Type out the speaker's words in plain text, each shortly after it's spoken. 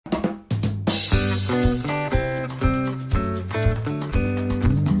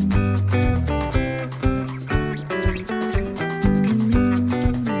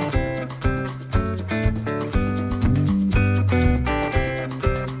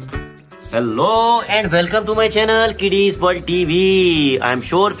Hello and welcome to my channel Kidiez World TV. I'm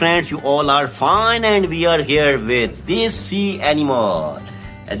sure friends you all are fine and we are here with this sea animal.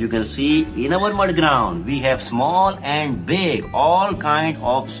 As you can see in our mud ground we have small and big all kind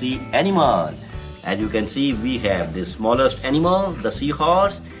of sea animal. As you can see we have the smallest animal, the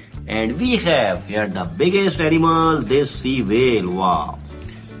seahorse, and we have here the biggest animal, this sea whale. Wow.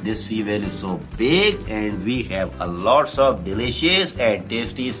 This sea whale is so big and we have a lots of delicious and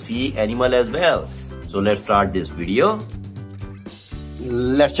tasty sea animal as well. So let's start this video.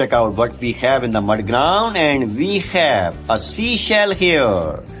 Let's check out what we have in the mud ground, and we have a seashell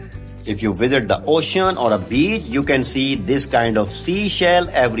here. If you visit the ocean or a beach, you can see this kind of seashell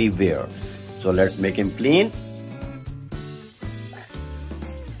everywhere. So let's make him clean.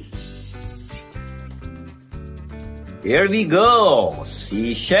 Here we go,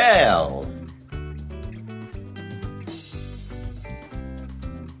 seashell.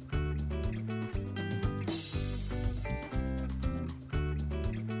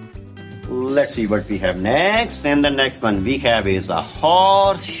 Let's see what we have next. And the next one we have is a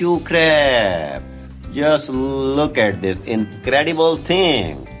horseshoe crab. Just look at this incredible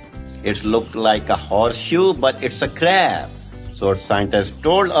thing. It looks like a horseshoe, but it's a crab. So scientists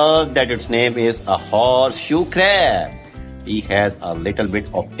told us that its name is a horseshoe crab. He has a little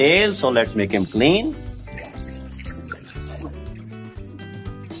bit of tail, so let's make him clean.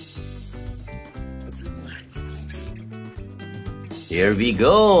 Here we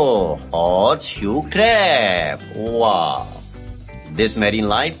go, horseshoe crab. Wow, this marine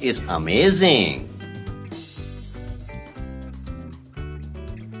life is amazing.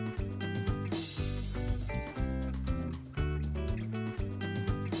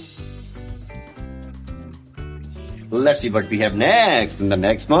 Let's see what we have next. In the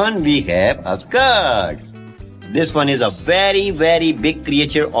next one, we have a squid. This one is a very big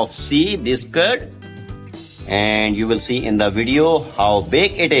creature of sea, this squid. And you will see in the video how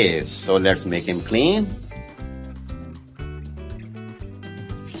big it is. So let's make him clean.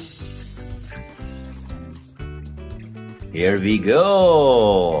 Here we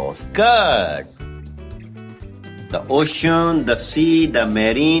go, squid. The ocean, the sea, the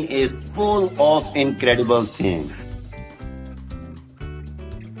marine is full of incredible things.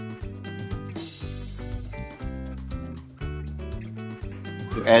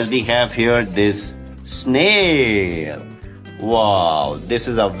 As we have here this snail. Wow, this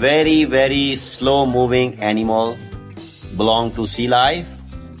is a very slow moving animal, belong to sea life.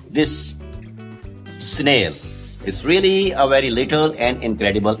 This snail is really a very little and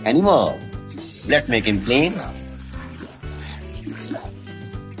incredible animal. Let's make him clean.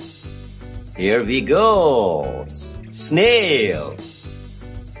 Here we go, snail.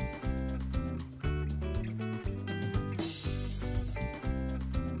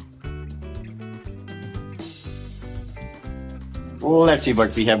 Let's see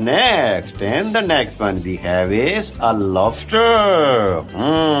what we have next. And the next one we have is a lobster.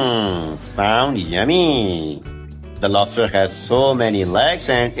 Sound yummy. The lobster has so many legs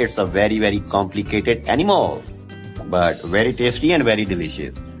and it's a very complicated animal, but very tasty and very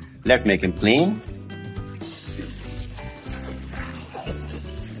delicious. Let's make him clean.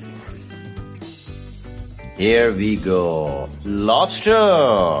 Here we go, lobster.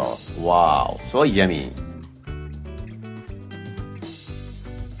 Wow, so yummy.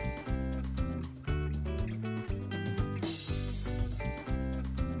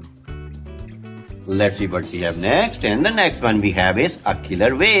 Let's see what we have next. And the next one we have is a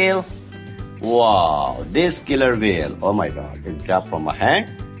killer whale. Wow, this killer whale. Oh my god, it dropped from my hand.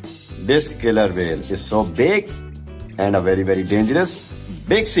 This killer whale is so big and a very dangerous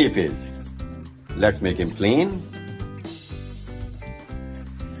big sea fish. Let's make him clean.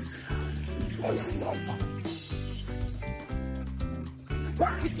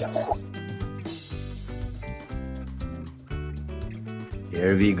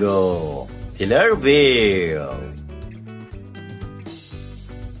 Here we go, killer whale.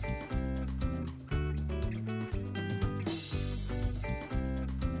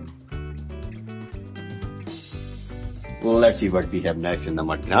 Let's see what we have next in the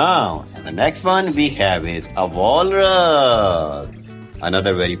mud now. And the next one we have is a walrus.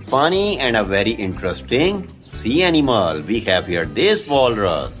 Another very funny and a very interesting sea animal. We have here this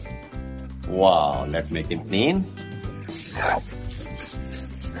walrus. Wow, let's make him clean.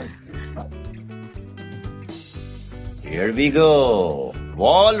 Here we go,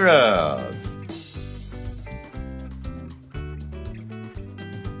 walrus.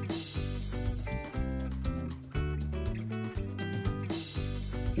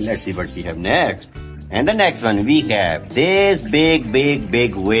 Let's see what we have next. And the next one we have this big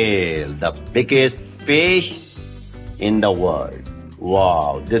whale, the biggest fish in the world.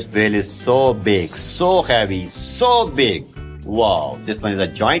 Wow, this whale is so big, so heavy, so big. Wow, this one is a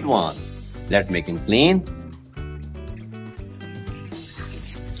giant one. Let's make him clean.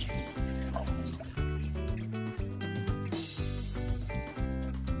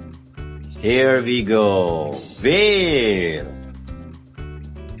 Here we go, whale.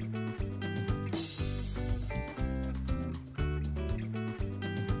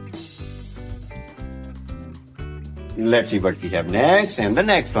 Let's see what we have next. And the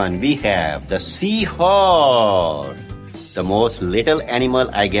next one we have the seahorse, the most little animal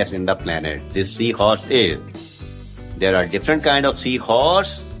I guess in the planet. This seahorse is. There are different kind of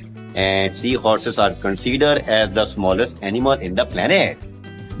seahorse, and seahorses are considered as the smallest animal in the planet.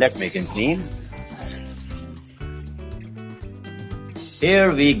 Let's make him clean.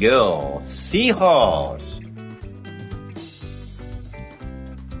 Here we go, seahorse.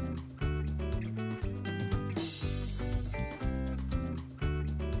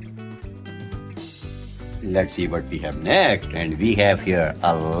 Let's see what we have next. And we have here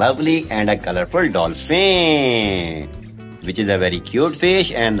a lovely and a colorful dolphin, which is a very cute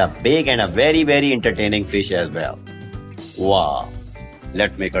fish and a big and a very entertaining fish as well. Wow.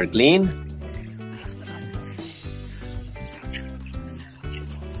 Let's make her clean.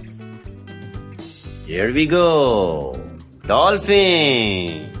 Here we go,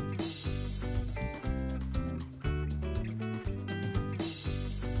 dolphin.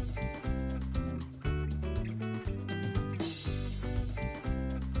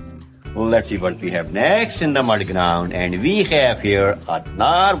 Let's see what we have next in the mud ground. And we have here a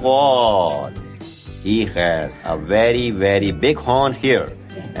narwhal. He has a very big horn here.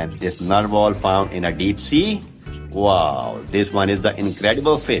 And this narwhal found in a deep sea. Wow, this one is the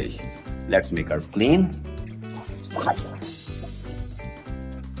incredible fish. Let's make her clean.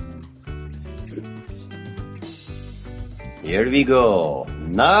 Here we go,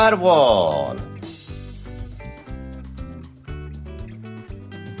 narwhal.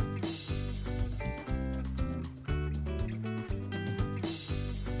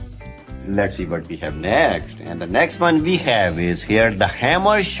 Let's see what we have next. And the next one we have is here the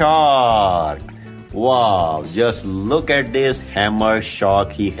hammer shark. Wow, just look at this hammer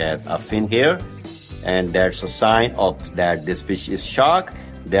shark. He has a fin here, and that's a sign of that this fish is shark.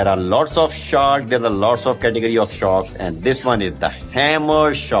 There are lots of sharks, there are lots of category of sharks, and this one is the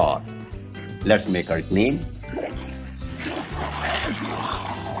hammer shark. Let's make her clean.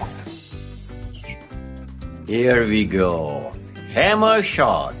 Here we go, hammer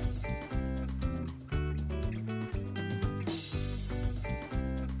shark.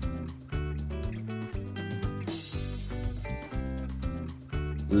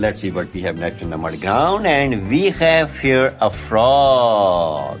 Let's see what we have next in the mud ground. And we have here a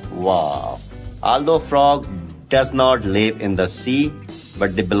frog. Wow. Although frog does not live in the sea,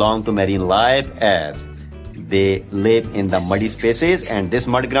 but they belong to marine life as they live in the muddy spaces, and this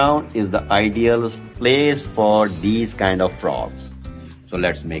mud ground is the ideal place for these kind of frogs. So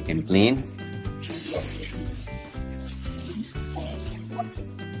let's make him clean.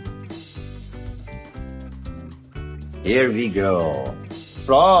 Here we go,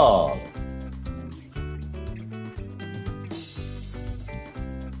 frog.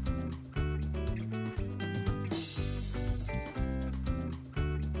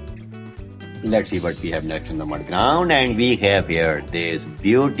 Let's see what we have next in the mud ground. And we have here this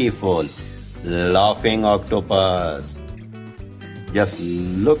beautiful laughing octopus. Just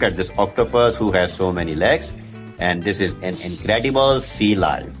look at this octopus who has so many legs, and this is an incredible sea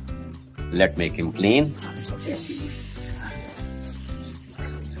life. Let's make him clean.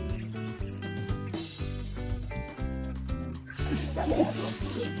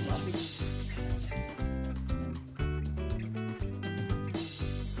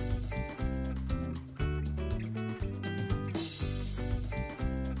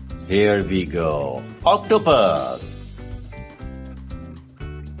 Here we go, octopus.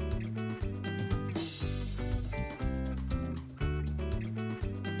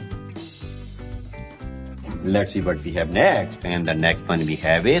 Let's see what we have next. And the next one we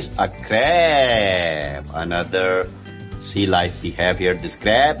have is a crab. Another sea life we have here, this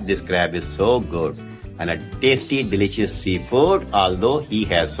crab. This crab is so good and a tasty, delicious seafood, although he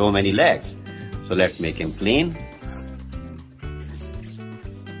has so many legs. So let's make him clean.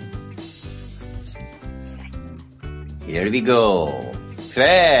 Here we go,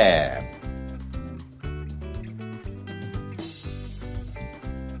 crab.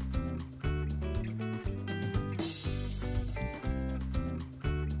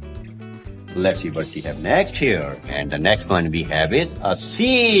 Let's see what we have next here. And the next one we have is a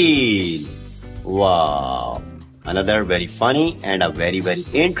seal. Wow. Another very funny and a very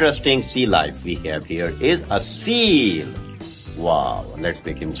interesting sea life we have here is a seal. Wow. Let's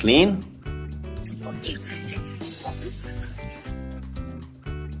make him clean.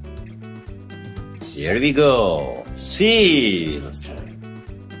 Here we go. Seal.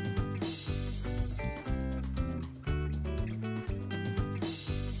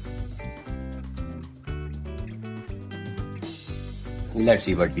 Let's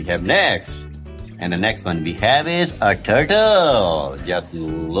see what we have next. And the next one we have is a turtle. Just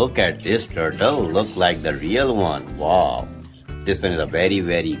look at this turtle. Look like the real one. Wow. This one is a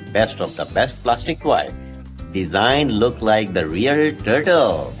very best of the best plastic toy. Design look like the real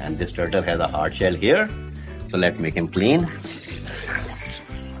turtle. And this turtle has a hard shell here. So let's make him clean.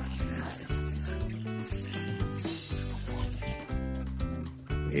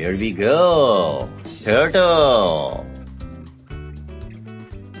 Here we go. Turtle.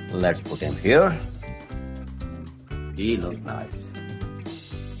 Let's put him here. He looks nice.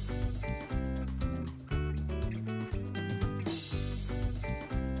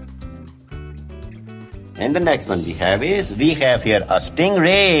 And the next one we have here a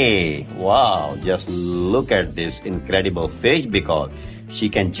stingray. Wow, just look at this incredible fish because she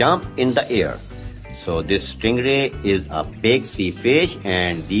can jump in the air. So this stingray is a big sea fish,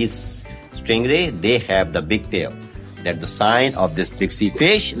 and these stingray, they have the big tail. That's the sign of this big sea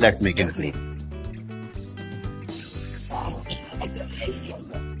fish. Let's make him clean.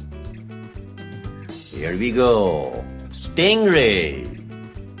 Here we go. Stingray.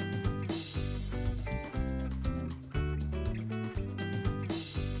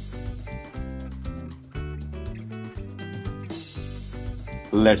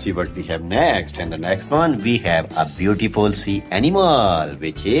 Let's see what we have next. And the next one, we have a beautiful sea animal,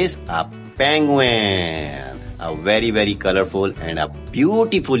 which is a penguin. A very colorful and a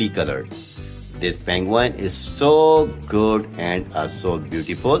beautifully colored. This penguin is so good and so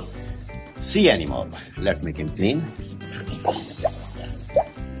beautiful sea animal. Let's make him clean.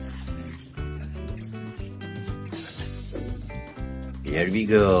 Here we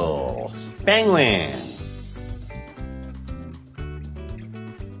go. Penguin.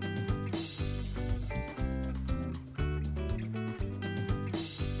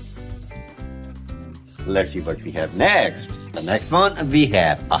 Let's see what we have next. The next one, we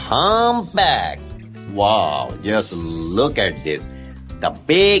have a humpback. Wow, just look at this. The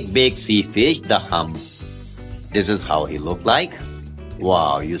big sea fish, the hump. This is how he look like.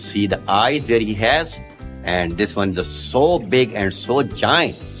 Wow, you see the eyes that he has. And this one is so big and so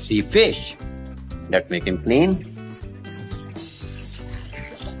giant sea fish. Let's make him clean.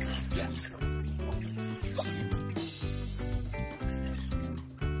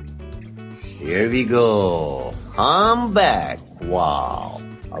 Here we go. Humpback. Wow.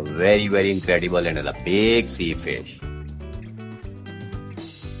 A very incredible and a big sea fish.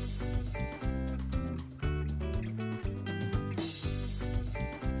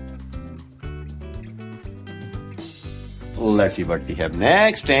 Let's see what we have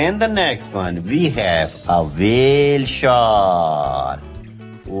next. And the next one, we have a whale shark.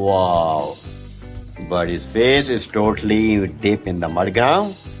 Wow. But his face is totally deep in the mud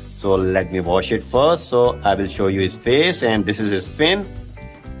ground. So let me wash it first. So I will show you his face, and this is his fin.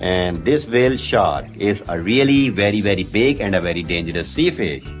 And this whale shark is a really very big and a very dangerous sea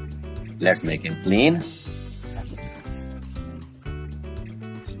fish. Let's make him clean.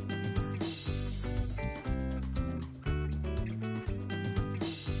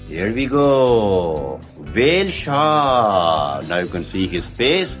 Here we go. Whale shark. Now you can see his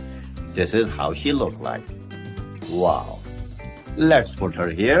face. This is how she looks like. Wow. Let's put her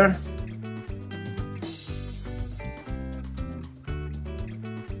here.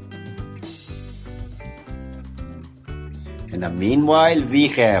 In the meanwhile, we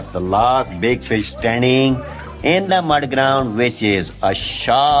have the last big fish standing in the mud ground, which is a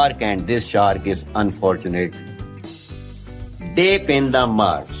shark, and this shark is unfortunate deep in the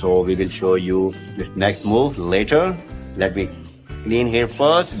mud. So we will show you the next move later. Let me clean here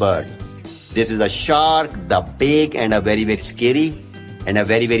first, but this is a shark, the big and a very scary and a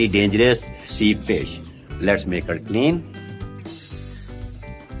very dangerous sea fish. Let's make her clean.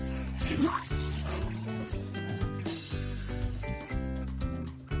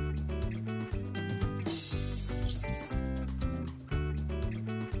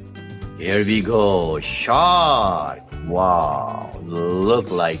 Here we go, shark. Wow, look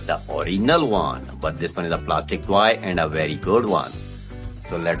like the original one, but this one is a plastic toy and a very good one.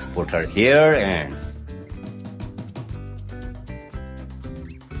 So let's put her here, and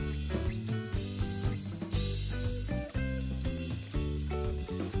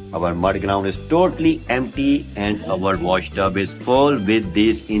Our mud ground is totally empty and our wash tub is full with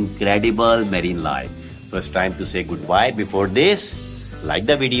this incredible marine life. So it's time to say goodbye. Before this, like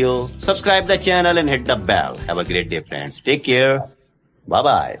the video, subscribe the channel and hit the bell. Have a great day, friends. Take care.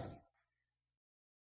 Bye-bye.